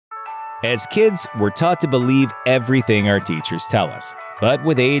As kids, we're taught to believe everything our teachers tell us. But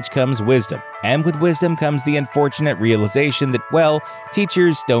with age comes wisdom, and with wisdom comes the unfortunate realization that, well,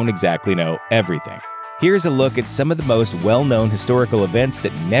 teachers don't exactly know everything. Here's a look at some of the most well-known historical events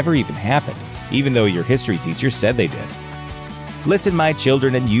that never even happened, even though your history teacher said they did. Listen, my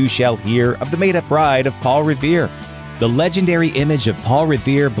children, and you shall hear of the made-up ride of Paul Revere. The legendary image of Paul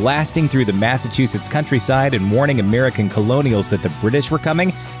Revere blasting through the Massachusetts countryside and warning American colonials that the British were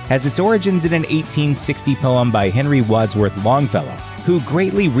coming has its origins in an 1860 poem by Henry Wadsworth Longfellow, who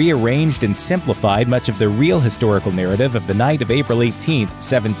greatly rearranged and simplified much of the real historical narrative of the night of April 18,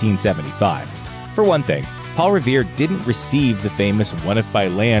 1775. For one thing, Paul Revere didn't receive the famous one-if by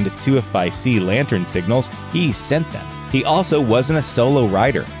land, two-if by sea lantern signals, he sent them. He also wasn't a solo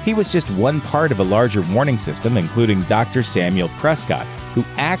rider. He was just one part of a larger warning system, including Dr. Samuel Prescott, who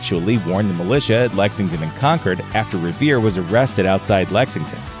actually warned the militia at Lexington and Concord after Revere was arrested outside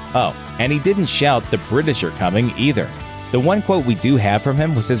Lexington. Oh, and he didn't shout, "The British are coming," either. The one quote we do have from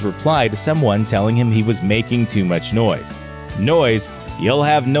him was his reply to someone telling him he was making too much noise. "Noise? You'll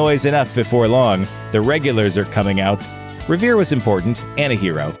have noise enough before long. The regulars are coming out." Revere was important and a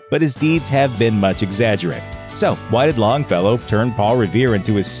hero, but his deeds have been much exaggerated. So, why did Longfellow turn Paul Revere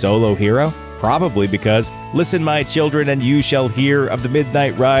into his solo hero? Probably because "Listen, my children, and you shall hear of the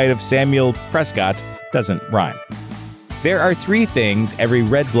midnight ride of Samuel Prescott" doesn't rhyme. There are three things every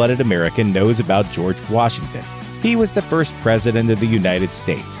red-blooded American knows about George Washington. He was the first president of the United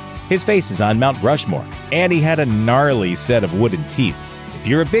States. His face is on Mount Rushmore, and he had a gnarly set of wooden teeth. If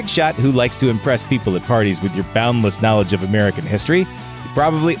you're a big shot who likes to impress people at parties with your boundless knowledge of American history, you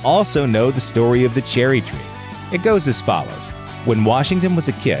probably also know the story of the cherry tree. It goes as follows. When Washington was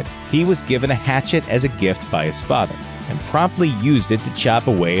a kid, he was given a hatchet as a gift by his father and promptly used it to chop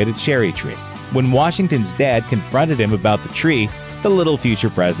away at a cherry tree. When Washington's dad confronted him about the tree, the little future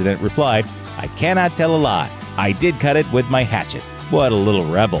president replied, "I cannot tell a lie. I did cut it with my hatchet." What a little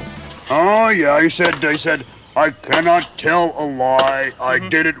rebel. Oh yeah, he said, "I cannot tell a lie. I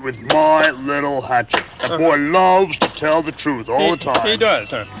did it with my little hatchet." That boy loves to tell the truth all the time. He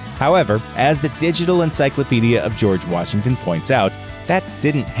does, huh? However, as the Digital Encyclopedia of George Washington points out, that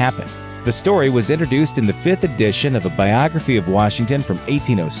didn't happen. The story was introduced in the 5th edition of a biography of Washington from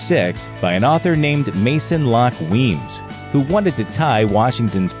 1806 by an author named Mason Locke Weems, who wanted to tie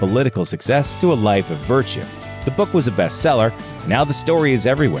Washington's political success to a life of virtue. The book was a bestseller. Now the story is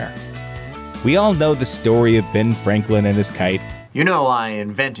everywhere. We all know the story of Ben Franklin and his kite. You know I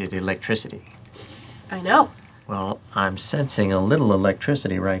invented electricity. I know. Well, I'm sensing a little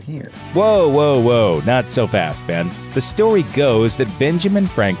electricity right here. Whoa, whoa, whoa, not so fast, Ben. The story goes that Benjamin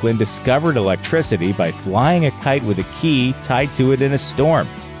Franklin discovered electricity by flying a kite with a key tied to it in a storm.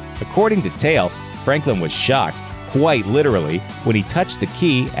 According to tale, Franklin was shocked, quite literally, when he touched the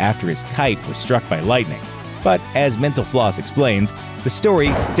key after his kite was struck by lightning. But as Mental Floss explains, the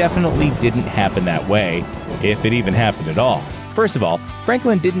story definitely didn't happen that way, if it even happened at all. First of all,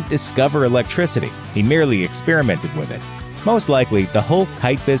 Franklin didn't discover electricity, he merely experimented with it. Most likely, the whole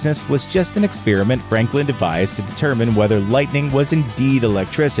kite business was just an experiment Franklin devised to determine whether lightning was indeed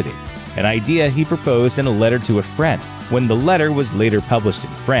electricity, an idea he proposed in a letter to a friend. When the letter was later published in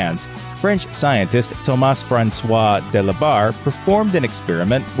France, French scientist Thomas-François de la Barre performed an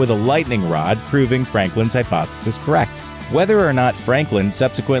experiment with a lightning rod proving Franklin's hypothesis correct. Whether or not Franklin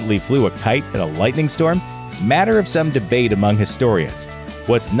subsequently flew a kite in a lightning storm is a matter of some debate among historians.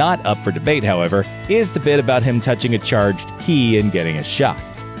 What's not up for debate, however, is the bit about him touching a charged key and getting a shock.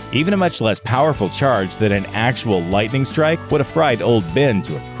 Even a much less powerful charge than an actual lightning strike would have fried old Ben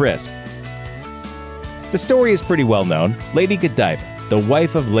to a crisp. The story is pretty well known. Lady Godiva, the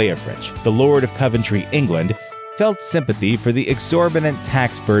wife of Leofrich, the Lord of Coventry, England, felt sympathy for the exorbitant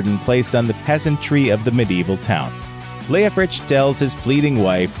tax burden placed on the peasantry of the medieval town. Leofrich tells his pleading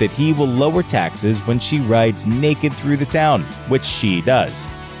wife that he will lower taxes when she rides naked through the town, which she does.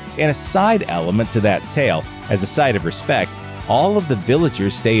 In a side element to that tale, as a sign of respect, all of the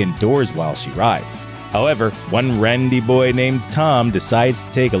villagers stay indoors while she rides. However, one randy boy named Tom decides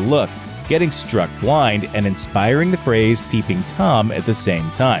to take a look, getting struck blind and inspiring the phrase "peeping Tom" at the same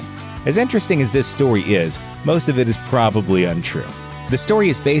time. As interesting as this story is, most of it is probably untrue. The story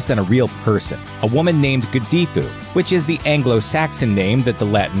is based on a real person, a woman named Godiva, which is the Anglo-Saxon name that the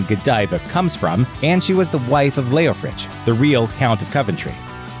Latin Godiva comes from, and she was the wife of Leofrich, the real Count of Coventry.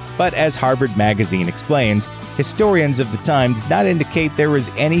 But as Harvard Magazine explains, historians of the time did not indicate there was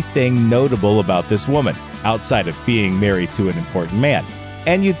anything notable about this woman, outside of being married to an important man.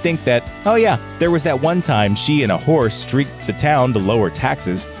 And you'd think that, oh yeah, there was that one time she and a horse streaked the town to lower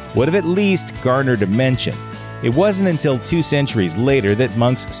taxes, would have at least garnered a mention. It wasn't until 2 centuries later that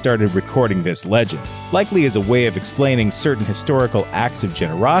monks started recording this legend, likely as a way of explaining certain historical acts of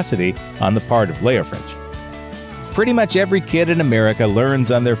generosity on the part of Leofringe. Pretty much every kid in America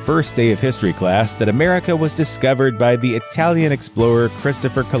learns on their first day of history class that America was discovered by the Italian explorer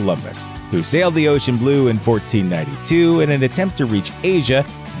Christopher Columbus, who sailed the ocean blue in 1492 in an attempt to reach Asia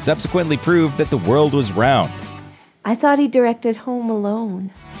and subsequently proved that the world was round. I thought he directed Home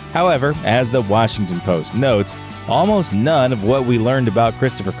Alone. However, as the Washington Post notes, almost none of what we learned about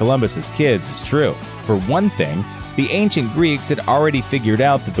Christopher Columbus as kids is true. For one thing, the ancient Greeks had already figured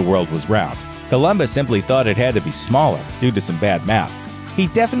out that the world was round. Columbus simply thought it had to be smaller due to some bad math. He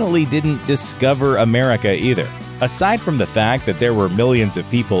definitely didn't discover America either. Aside from the fact that there were millions of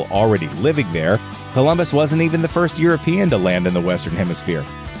people already living there, Columbus wasn't even the first European to land in the Western Hemisphere.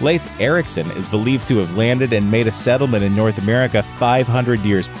 Leif Erikson is believed to have landed and made a settlement in North America 500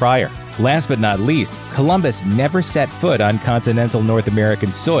 years prior. Last but not least, Columbus never set foot on continental North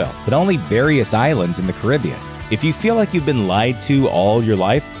American soil, but only various islands in the Caribbean. If you feel like you've been lied to all your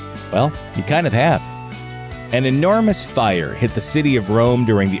life, well, you kind of have. An enormous fire hit the city of Rome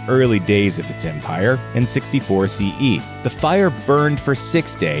during the early days of its empire in 64 CE. The fire burned for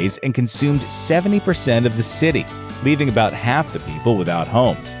 6 days and consumed 70% of the city, leaving about half the people without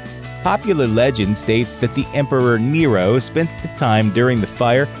homes. Popular legend states that the Emperor Nero spent the time during the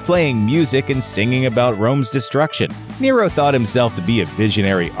fire playing music and singing about Rome's destruction. Nero thought himself to be a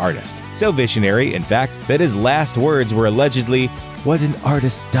visionary artist. So visionary, in fact, that his last words were allegedly, "What an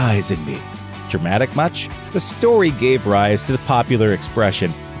artist dies in me." Dramatic much? The story gave rise to the popular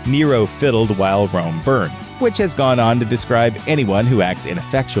expression, "Nero fiddled while Rome burned," which has gone on to describe anyone who acts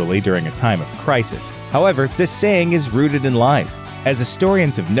ineffectually during a time of crisis. However, this saying is rooted in lies. As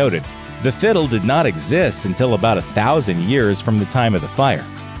historians have noted, the fiddle did not exist until about 1,000 years from the time of the fire.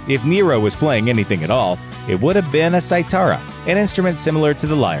 If Nero was playing anything at all, it would have been a cithara, an instrument similar to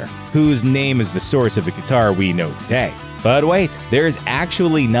the lyre, whose name is the source of the guitar we know today. But wait, there is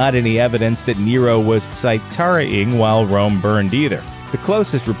actually not any evidence that Nero was citharaing while Rome burned either. The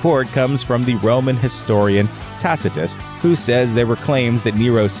closest report comes from the Roman historian Tacitus, who says there were claims that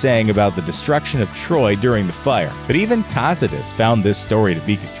Nero sang about the destruction of Troy during the fire, but even Tacitus found this story to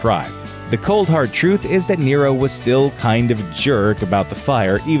be contrived. The cold hard truth is that Nero was still kind of a jerk about the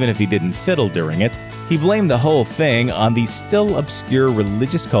fire, even if he didn't fiddle during it. He blamed the whole thing on the still obscure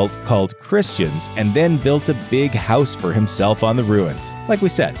religious cult called Christians and then built a big house for himself on the ruins. Like we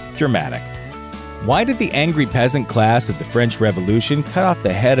said, dramatic. Why did the angry peasant class of the French Revolution cut off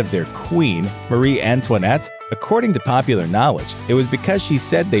the head of their queen, Marie Antoinette? According to popular knowledge, it was because she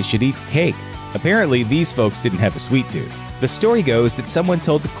said they should eat cake. Apparently, these folks didn't have a sweet tooth. The story goes that someone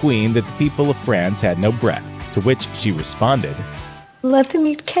told the queen that the people of France had no bread, to which she responded, Let them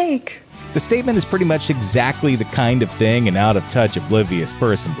eat cake. The statement is pretty much exactly the kind of thing an out-of-touch, oblivious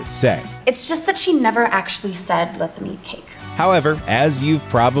person would say. It's just that she never actually said, let them eat cake. However, as you've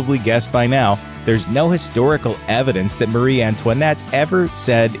probably guessed by now, there's no historical evidence that Marie Antoinette ever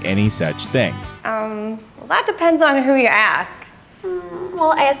said any such thing. Well, that depends on who you ask.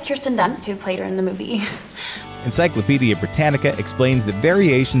 Well, I asked Kirsten Dunst, who played her in the movie. Encyclopedia Britannica explains that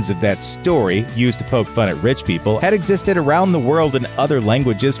variations of that story, used to poke fun at rich people, had existed around the world in other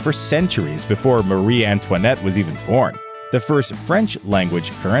languages for centuries before Marie Antoinette was even born. The first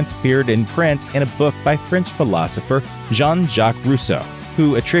French-language occurrence appeared in print in a book by French philosopher Jean-Jacques Rousseau,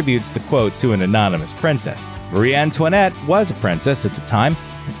 who attributes the quote to an anonymous princess. Marie Antoinette was a princess at the time,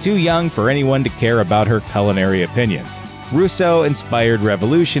 but too young for anyone to care about her culinary opinions. Rousseau-inspired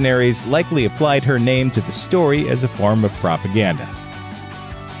revolutionaries likely applied her name to the story as a form of propaganda.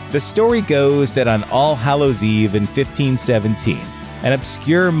 The story goes that on All Hallows' Eve in 1517, an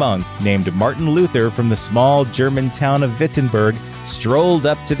obscure monk named Martin Luther from the small German town of Wittenberg strolled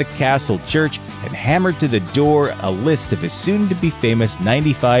up to the castle church and hammered to the door a list of his soon-to-be famous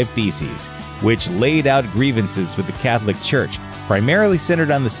 95 Theses, which laid out grievances with the Catholic Church, primarily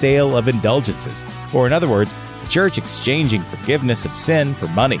centered on the sale of indulgences, or in other words, the Church exchanging forgiveness of sin for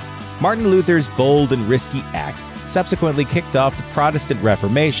money. Martin Luther's bold and risky act subsequently kicked off the Protestant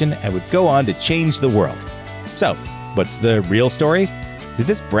Reformation and would go on to change the world. So, what's the real story? Did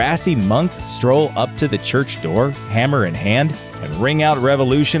this brassy monk stroll up to the church door, hammer in hand, and ring out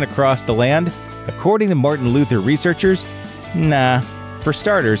revolution across the land? According to Martin Luther researchers, nah. For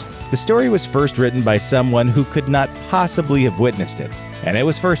starters, the story was first written by someone who could not possibly have witnessed it, and it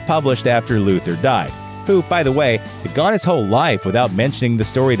was first published after Luther died, who, by the way, had gone his whole life without mentioning the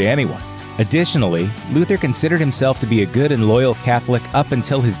story to anyone. Additionally, Luther considered himself to be a good and loyal Catholic up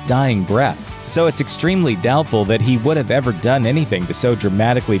until his dying breath. so it's extremely doubtful that he would have ever done anything to so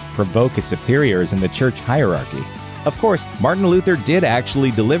dramatically provoke his superiors in the church hierarchy. Of course, Martin Luther did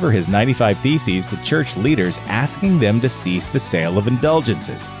actually deliver his 95 Theses to church leaders, asking them to cease the sale of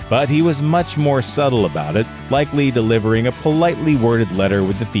indulgences. But he was much more subtle about it, likely delivering a politely worded letter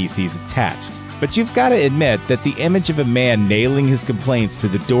with the theses attached. But you've got to admit that the image of a man nailing his complaints to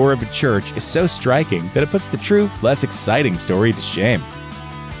the door of a church is so striking that it puts the true, less exciting story to shame.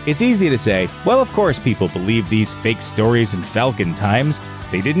 It's easy to say, well, of course people believe these fake stories in Falcon times.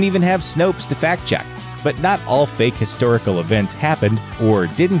 They didn't even have Snopes to fact-check. But not all fake historical events happened or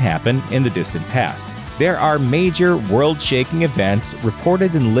didn't happen in the distant past. There are major world-shaking events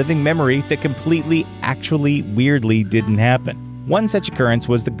reported in living memory that completely, actually, weirdly didn't happen. One such occurrence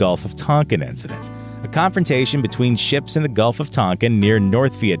was the Gulf of Tonkin incident, a confrontation between ships in the Gulf of Tonkin near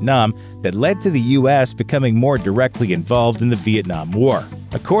North Vietnam that led to the U.S. becoming more directly involved in the Vietnam War.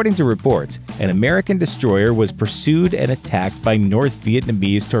 According to reports, an American destroyer was pursued and attacked by North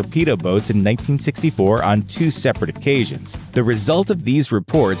Vietnamese torpedo boats in 1964 on 2 separate occasions. The result of these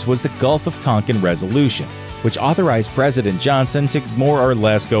reports was the Gulf of Tonkin Resolution, which authorized President Johnson to more or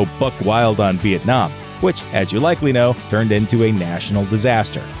less go buck wild on Vietnam, which, as you likely know, turned into a national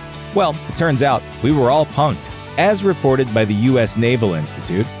disaster. Well, it turns out we were all punked. As reported by the U.S. Naval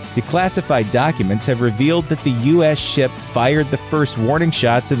Institute, declassified documents have revealed that the U.S. ship fired the first warning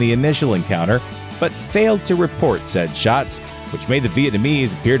shots in the initial encounter, but failed to report said shots, which made the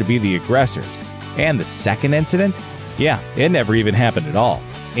Vietnamese appear to be the aggressors. And the second incident? Yeah, it never even happened at all.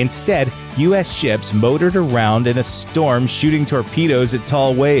 Instead, U.S. ships motored around in a storm shooting torpedoes at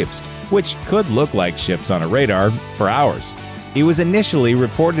tall waves, which could look like ships on a radar, for hours. It was initially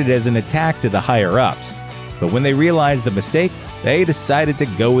reported as an attack to the higher-ups, but when they realized the mistake, they decided to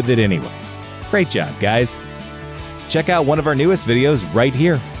go with it anyway. Great job, guys! Check out one of our newest videos right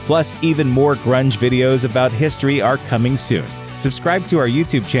here. Plus, even more grunge videos about history are coming soon. Subscribe to our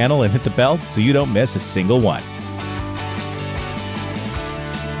YouTube channel and hit the bell so you don't miss a single one.